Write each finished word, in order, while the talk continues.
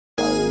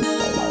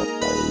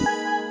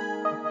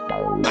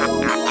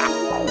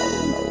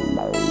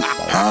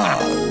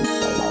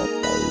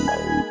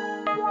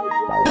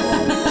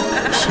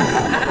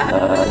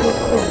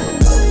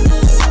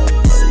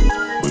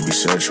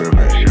set trippin'.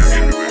 I'm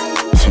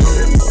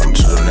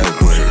to the neck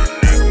with it.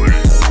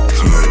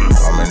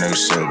 I'm in nigga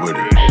set with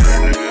it.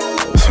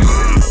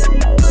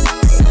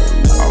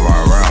 I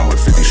ride around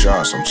with 50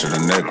 shots, I'm to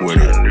the neck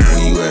with it.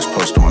 We US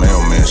postal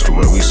mailmen, so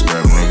where we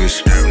scrap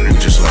niggas. We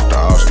just left the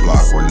house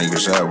block where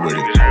niggas at with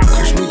it.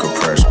 Cause we could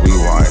press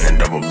rewind and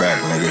double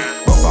back, nigga.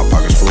 But my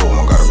pockets full,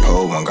 one got a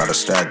pole, one got a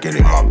stack, get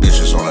it. My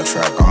bitches on the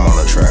track, I'm on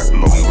the track,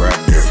 but we rap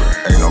different.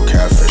 Ain't no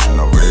catfishing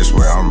over this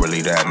way, I'm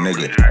really that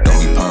nigga. Don't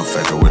be pump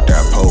faker with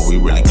that pole, we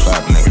really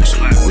clap niggas.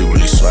 We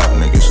really slap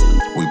niggas,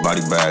 we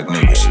body bag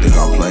niggas. Think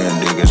I'm playing,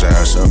 dig his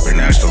ass up and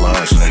that's the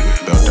last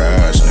nigga. Belt the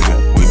ass nigga,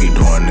 we be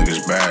doing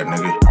niggas bad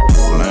nigga.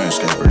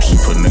 Landscapers, we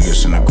put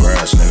niggas in the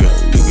grass nigga.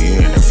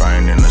 DBN, if I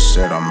ain't in the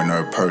set, I'm in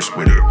her purse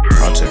with it.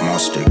 I take my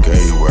stick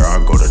everywhere, I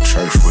go to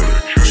church with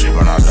it. Shit,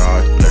 when I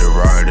die, let it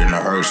ride in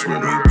the hearse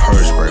with me.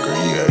 Purse breaker,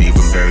 yeah,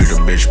 even bury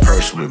the bitch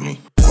purse with me.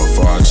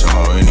 Before I tell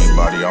on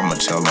anybody, I'ma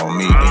tell on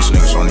me. These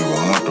niggas don't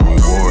even want the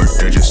reward,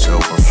 they just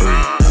tell for free.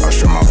 I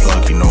show my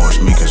plug, he know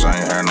it's me, cause I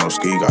ain't had no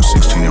ski. Got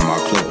 16 in my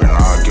clip and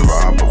I'll give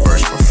her up a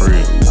verse for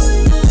free.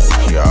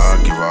 Yeah,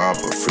 I'll give her up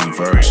a free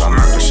verse. I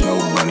knocked the snow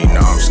bunny,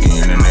 now I'm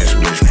skiing in this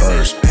bitch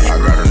purse. I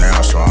got her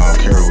now, so I don't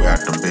care who had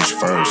the bitch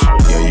first.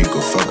 Yeah, you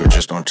can fuck her,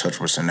 just don't touch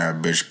what's in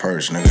that bitch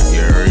purse, nigga.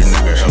 Yeah, every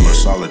nigga hella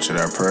solid to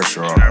that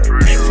pressure on him.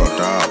 Fuck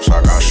the ops,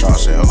 I got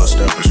shots at hella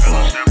steppers for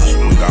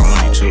him. We got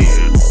money too,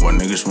 what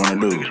niggas wanna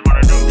do?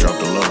 Drop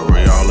the load,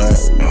 where y'all at?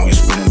 And we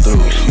spinning through,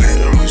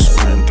 yeah, we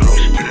spinning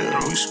through, yeah,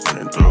 we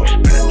spinning through.